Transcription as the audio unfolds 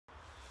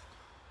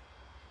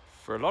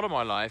For a lot of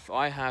my life,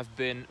 I have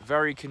been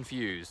very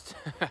confused,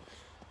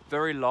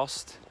 very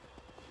lost,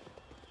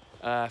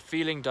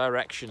 feeling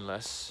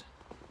directionless,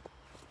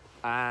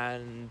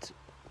 and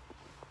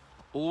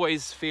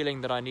always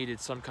feeling that I needed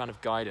some kind of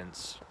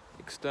guidance,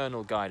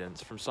 external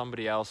guidance from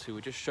somebody else who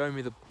would just show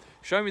me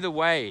the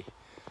way,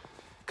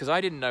 because I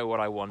didn't know what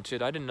I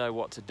wanted, I didn't know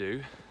what to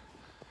do,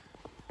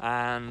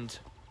 and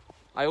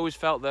I always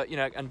felt that,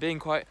 and being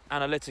quite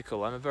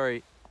analytical, I'm a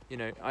very,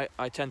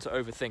 I tend to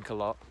overthink a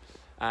lot.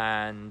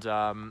 And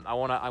I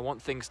want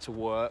things to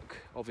work,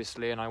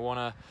 obviously, and I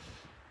want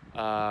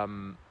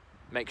to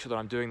make sure that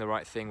I'm doing the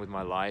right thing with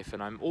my life.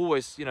 And I'm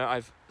always,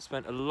 I've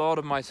spent a lot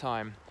of my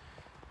time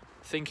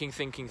thinking,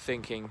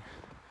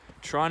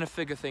 trying to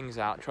figure things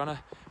out, trying to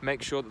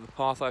make sure that the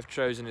path I've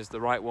chosen is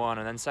the right one,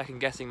 and then second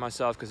guessing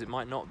myself because it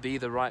might not be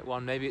the right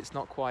one. Maybe it's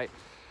not quite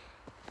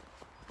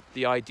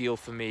the ideal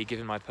for me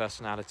given my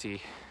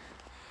personality.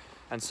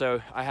 And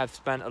so I have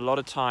spent a lot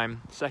of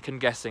time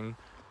second guessing,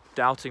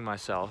 doubting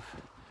myself,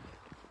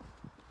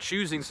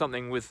 choosing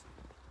something with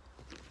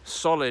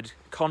solid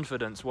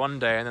confidence one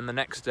day, and then the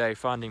next day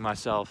finding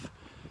myself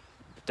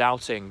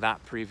doubting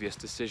that previous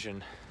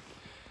decision,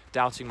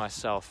 doubting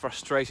myself,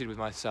 frustrated with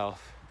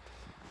myself,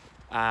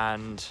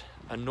 and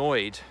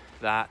annoyed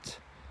that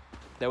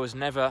there was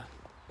never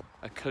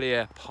a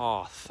clear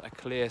path, a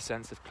clear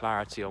sense of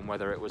clarity on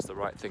whether it was the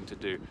right thing to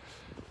do.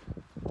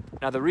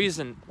 Now, the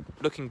reason,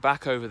 looking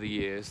back over the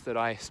years, that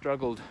I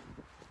struggled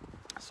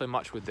so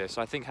much with this,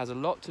 I think has a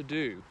lot to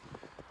do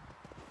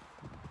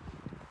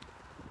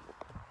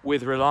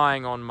with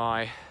relying on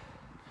my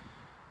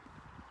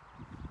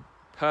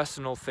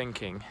personal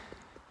thinking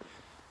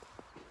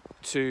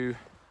to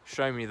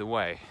show me the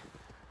way.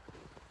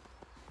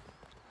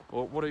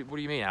 Well, what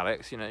do you mean,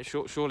 Alex?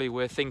 Surely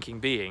we're thinking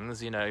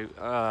beings, we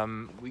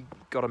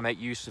got to make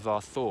use of our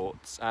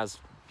thoughts as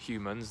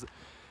humans,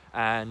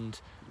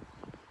 and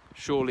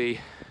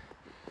surely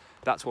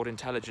that's what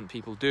intelligent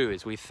people do,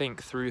 is we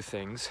think through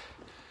things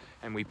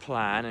and we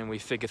plan and we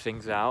figure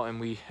things out and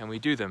we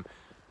do them.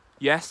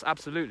 Yes,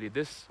 absolutely.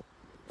 This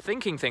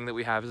thinking thing that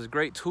we have is a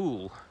great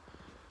tool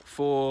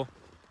for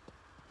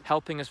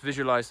helping us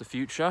visualize the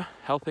future,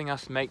 helping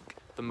us make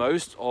the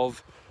most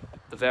of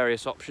the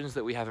various options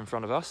that we have in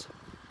front of us.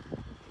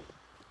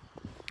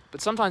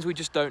 But sometimes we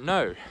just don't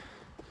know.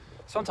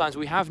 Sometimes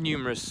we have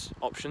numerous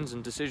options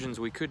and decisions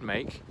we could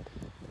make,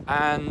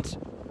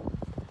 and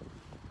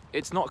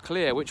it's not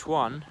clear which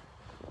one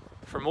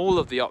from all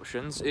of the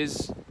options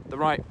is the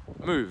right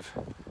move.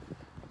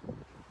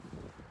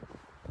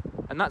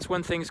 And that's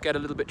when things get a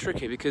little bit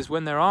tricky, because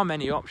when there are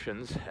many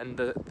options and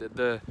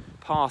the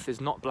path is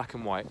not black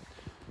and white,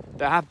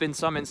 there have been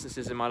some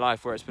instances in my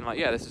life where it's been like,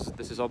 yeah,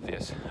 this is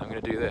obvious, I'm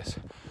going to do this.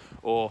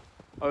 Or,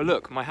 oh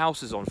look, my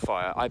house is on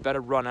fire, I better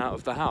run out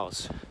of the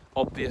house.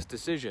 Obvious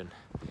decision.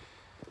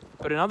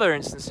 But in other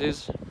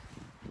instances,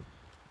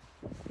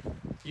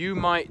 you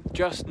might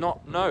just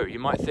not know. You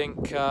might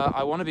think,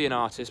 I want to be an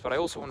artist, but I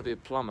also want to be a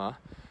plumber,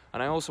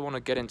 and I also want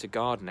to get into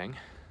gardening,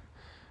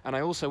 and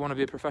I also want to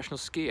be a professional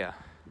skier.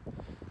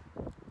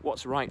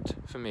 What's right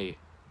for me?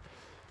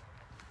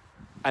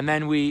 And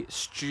then we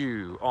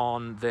stew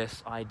on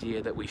this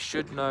idea that we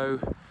should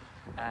know,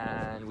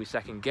 and we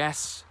second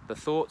guess the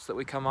thoughts that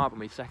we come up, and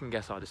we second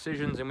guess our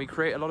decisions, and we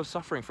create a lot of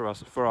suffering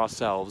for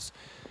ourselves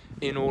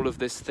in all of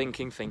this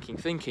thinking.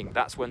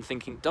 That's when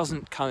thinking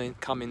doesn't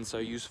come in so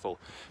useful.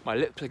 My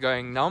lips are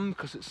going numb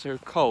because it's so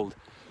cold.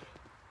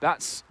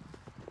 That's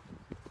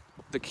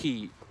the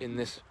key in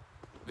this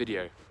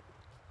video,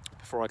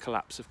 before I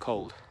collapse of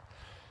cold,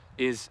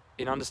 is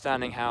in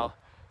understanding how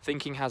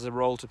thinking has a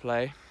role to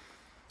play,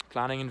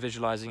 planning and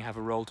visualizing have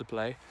a role to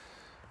play,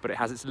 but it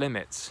has its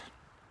limits.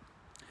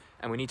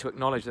 And we need to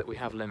acknowledge that we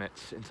have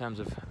limits in terms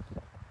of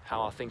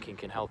how our thinking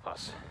can help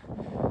us.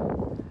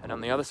 And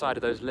on the other side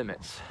of those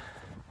limits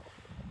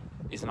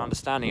is an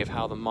understanding of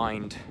how the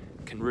mind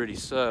can really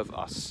serve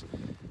us.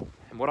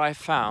 And what I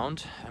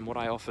found, and what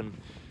I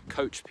often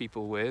coach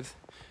people with,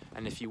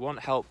 and if you want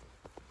help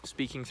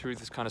speaking through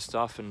this kind of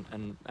stuff,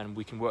 and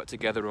we can work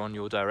together on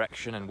your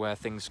direction and where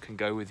things can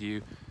go with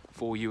you,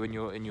 for you in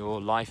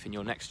your life, in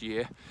your next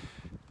year,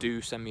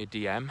 do send me a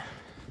DM.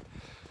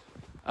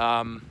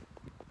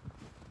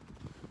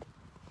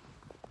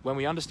 When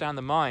we understand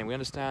the mind, we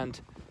understand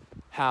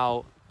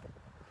how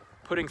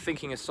putting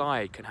thinking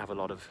aside can have a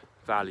lot of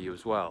value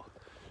as well.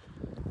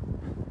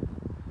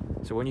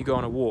 So when you go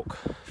on a walk,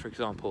 for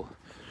example,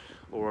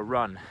 or a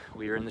run,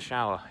 or you're in the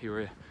shower,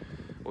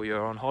 or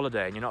you're on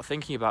holiday and you're not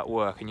thinking about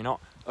work, and you're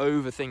not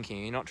overthinking,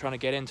 and you're not trying to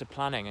get into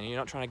planning, and you're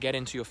not trying to get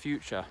into your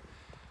future,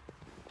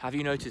 have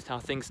you noticed how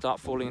things start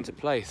falling into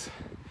place?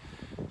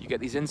 You get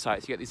these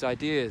insights, you get these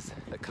ideas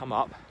that come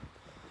up,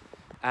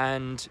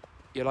 and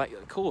you're like,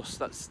 of course,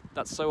 that's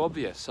so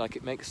obvious, like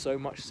it makes so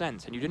much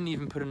sense, and you didn't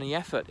even put any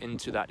effort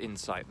into that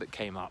insight that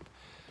came up.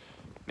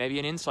 Maybe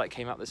an insight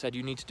came up that said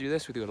you need to do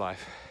this with your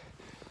life.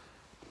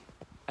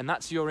 And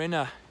that's your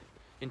inner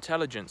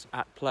intelligence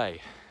at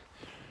play.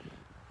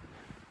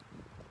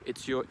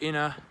 It's your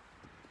inner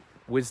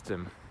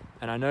wisdom.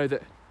 And I know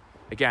that,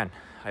 again,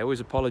 I always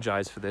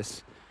apologize for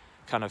this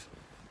kind of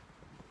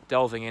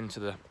delving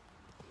into the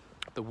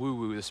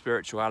woo-woo, the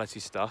spirituality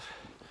stuff.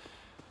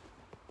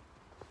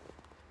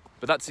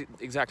 But that's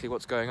exactly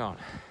what's going on.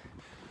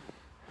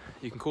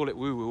 You can call it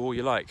woo-woo all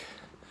you like.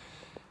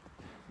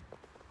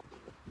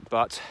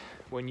 But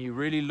when you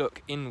really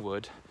look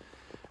inward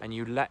and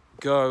you let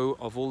go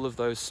of all of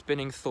those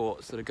spinning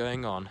thoughts that are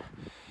going on,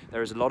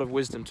 there is a lot of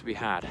wisdom to be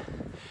had.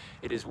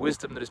 It is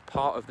wisdom that is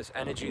part of this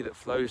energy that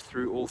flows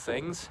through all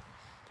things,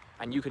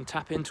 and you can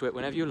tap into it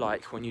whenever you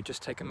like, when you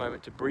just take a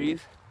moment to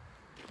breathe,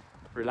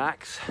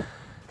 relax,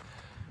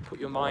 put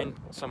your mind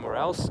somewhere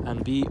else,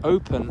 and be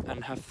open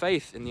and have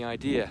faith in the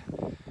idea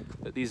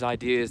that these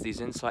ideas,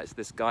 these insights,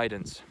 this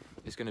guidance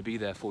is going to be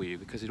there for you,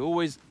 because it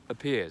always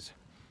appears.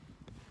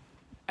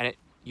 And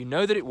you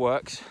know that it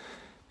works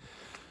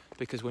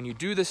because when you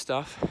do this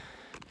stuff,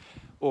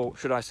 or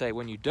should I say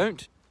when you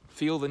don't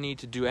feel the need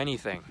to do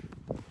anything,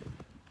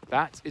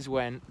 that is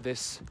when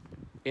this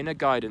inner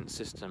guidance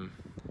system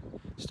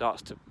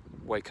starts to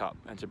wake up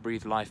and to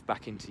breathe life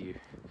back into you.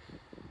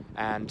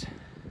 And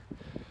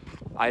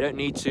I don't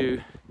need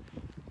to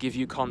give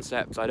you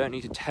concepts, I don't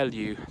need to tell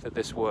you that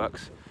this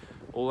works.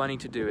 All I need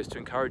to do is to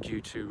encourage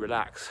you to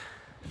relax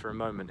for a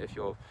moment. If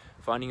you're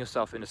finding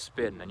yourself in a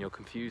spin and you're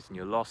confused and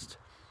you're lost,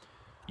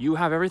 you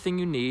have everything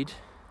you need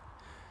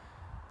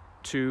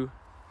to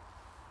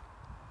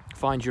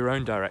find your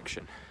own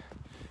direction.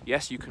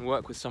 Yes, you can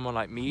work with someone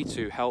like me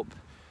to help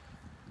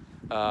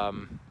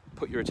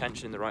put your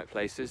attention in the right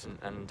places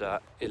and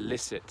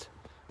elicit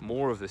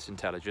more of this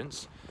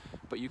intelligence,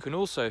 but you can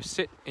also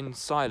sit in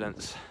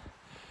silence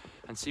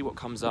and see what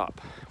comes up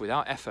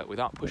without effort,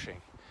 without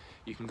pushing.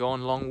 You can go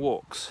on long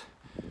walks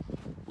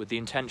with the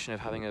intention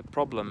of having a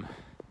problem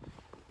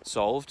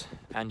solved,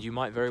 and you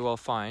might very well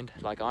find,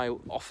 like I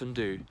often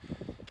do,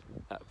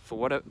 that for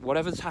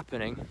whatever's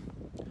happening,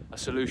 a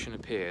solution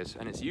appears,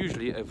 and it's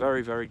usually a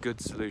very, very good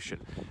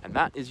solution. And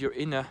that is your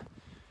inner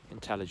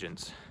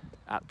intelligence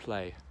at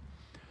play.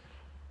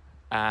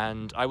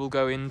 And I will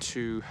go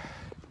into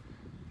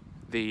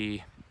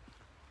the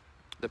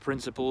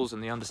principles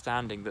and the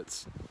understanding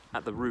that's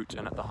at the root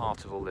and at the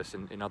heart of all this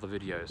in other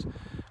videos,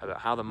 about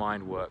how the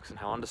mind works and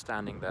how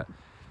understanding that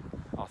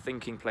our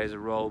thinking plays a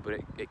role, but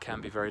it can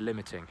be very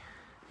limiting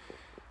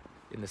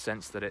in the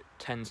sense that it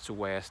tends to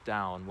weigh us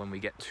down when we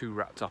get too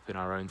wrapped up in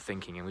our own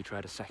thinking and we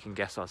try to second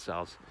guess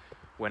ourselves,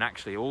 when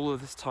actually all of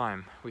this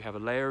time we have a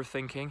layer of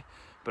thinking,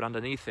 but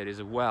underneath it is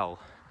a well,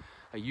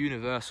 a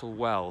universal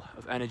well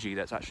of energy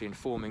that's actually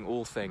informing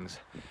all things,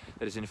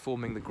 that is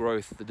informing the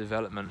growth, the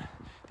development,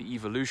 the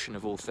evolution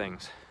of all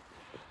things.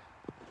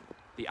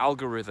 The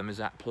algorithm is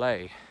at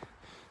play,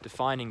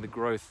 defining the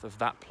growth of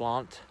that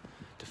plant,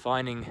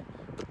 defining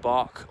the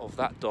bark of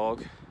that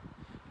dog,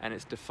 and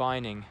it's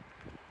defining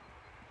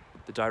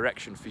the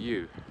direction for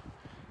you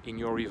in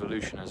your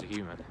evolution as a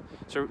human.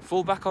 So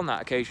fall back on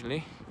that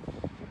occasionally.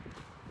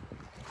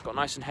 Got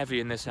nice and heavy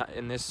in this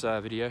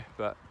video,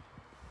 but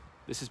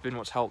this has been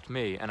what's helped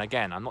me. And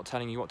again, I'm not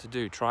telling you what to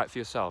do. Try it for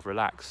yourself.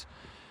 Relax.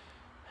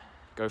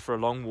 Go for a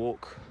long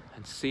walk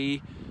and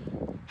see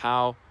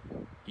how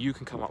you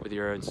can come up with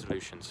your own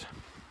solutions.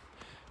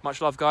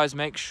 Much love, guys.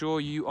 Make sure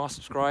you are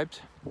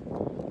subscribed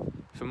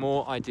for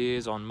more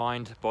ideas on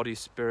mind, body,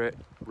 spirit,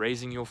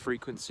 raising your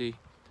frequency,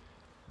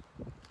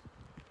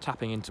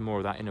 tapping into more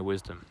of that inner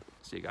wisdom.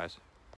 See you guys.